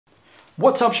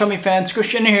What's up, Xiaomi fans?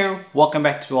 Christian here. Welcome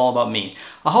back to All About Me.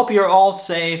 I hope you're all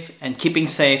safe and keeping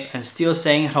safe and still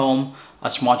staying at home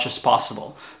as much as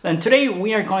possible. And today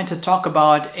we are going to talk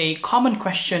about a common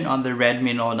question on the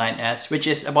Redmi Note 9S, which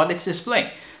is about its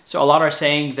display. So a lot are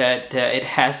saying that it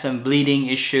has some bleeding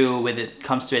issue when it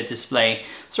comes to its display.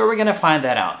 So we're gonna find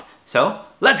that out. So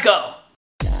let's go!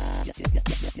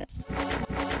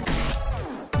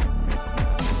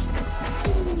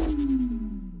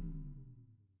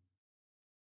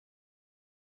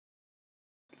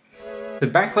 The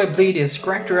backlight bleed is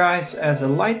characterized as a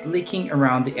light leaking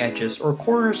around the edges or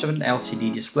corners of an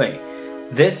LCD display.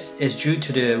 This is due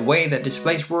to the way that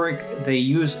displays work. They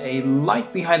use a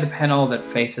light behind the panel that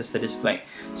faces the display.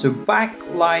 So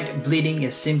backlight bleeding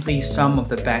is simply some of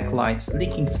the backlights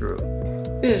leaking through.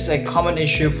 This is a common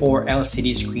issue for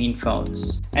LCD screen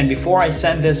phones. And before I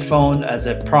send this phone as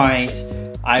a prize,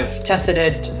 I've tested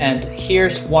it and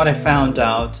here's what I found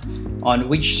out on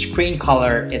which screen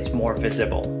color it's more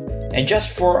visible. And just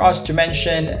for us to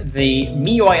mention, the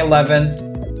MIUI 11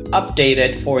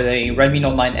 updated for the Redmi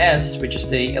Note 9S, which is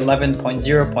the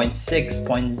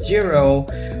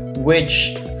 11.0.6.0,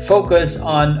 which focus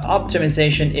on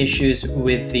optimization issues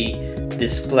with the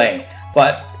display.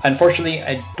 But unfortunately,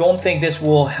 I don't think this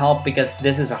will help because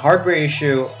this is a hardware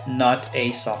issue, not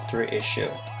a software issue.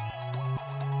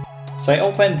 So I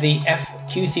opened the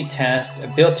FQC test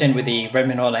built in with the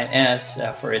Redmi Note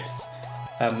 9S for its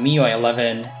MIUI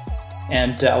 11.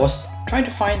 And I was trying to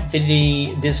find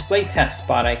the display test,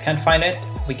 but I can't find it.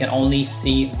 We can only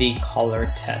see the color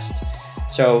test.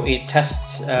 So it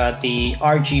tests the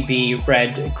RGB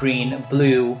red, green,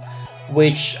 blue,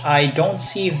 which I don't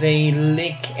see the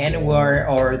leak anywhere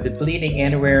or the bleeding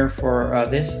anywhere for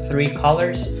these three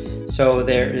colors. So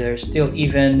they're still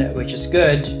even, which is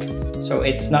good. So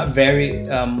it's not very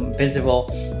visible.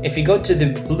 If you go to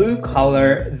the blue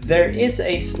color, there is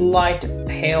a slight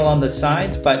pale on the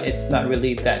sides, but it's not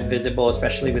really that visible,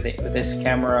 especially with this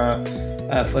camera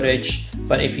footage.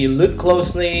 But if you look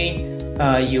closely,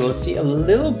 you will see a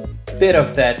little bit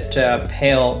of that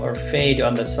pale or fade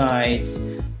on the sides.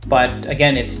 But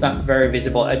again, it's not very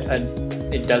visible.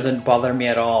 It doesn't bother me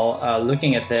at all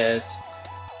looking at this.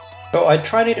 So I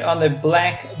tried it on the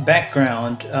black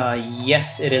background.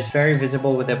 Yes, it is very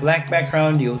visible with the black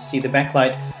background. You'll see the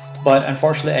backlight, but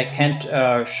unfortunately I can't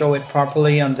show it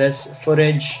properly on this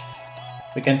footage.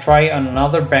 We can try on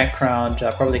another background.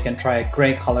 Probably can try a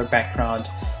gray color background.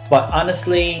 But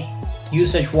honestly,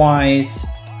 usage-wise,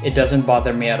 it doesn't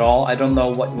bother me at all. I don't know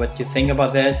what you think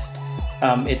about this.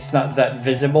 It's not that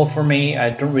visible for me. I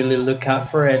don't really look out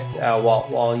for it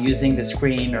while using the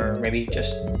screen or maybe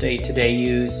just day-to-day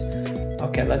use.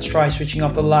 Okay, let's try switching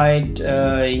off the light.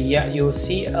 Yeah, you'll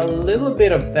see a little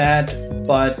bit of that,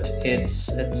 but it's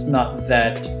not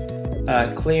that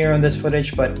clear on this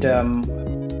footage. But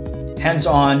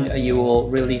hands-on, you will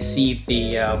really see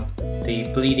the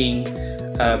bleeding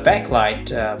backlight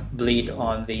bleed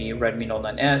on the Redmi Note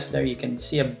 9S. There you can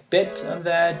see a bit of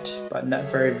that, but not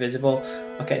very visible.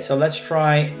 Okay, so let's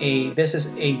try this is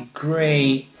a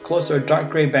gray, close to a dark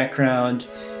gray background,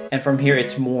 and from here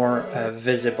it's more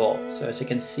visible. So as you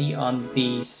can see on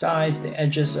the sides, the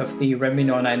edges of the Redmi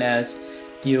Note 9S,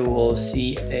 you will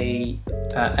see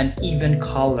an even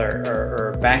color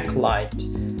or backlight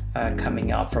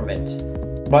coming out from it.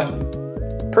 But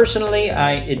personally,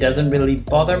 it doesn't really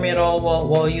bother me at all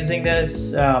while using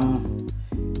this.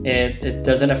 It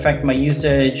doesn't affect my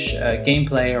usage,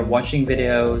 gameplay, or watching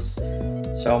videos.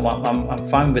 So I'm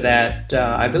fine with that.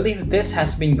 I believe this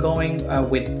has been going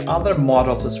with other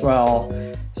models as well.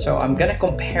 So I'm gonna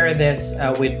compare this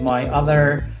with my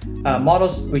other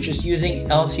models, which is using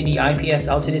LCD, IPS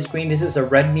LCD screen. This is a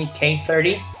Redmi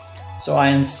K30. So I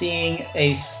am seeing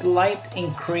a slight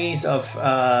increase of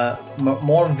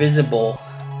more visible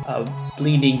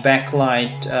bleeding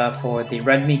backlight for the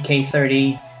Redmi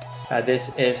K30. This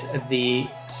is the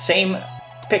same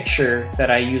picture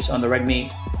that I use on the Redmi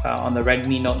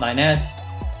Note 9S.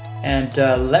 And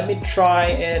let me try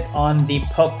it on the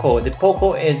Poco. The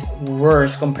Poco is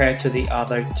worse compared to the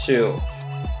other two.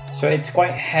 So it's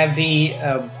quite heavy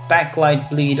backlight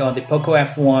bleed on the Poco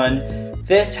F1.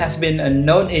 This has been a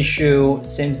known issue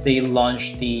since they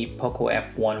launched the Poco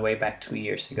F1 way back 2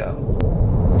 years ago.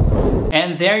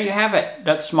 And there you have it.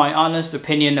 That's my honest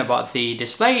opinion about the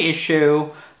display issue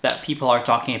that people are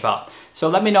talking about. So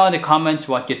let me know in the comments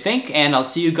what you think, and I'll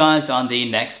see you guys on the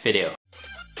next video.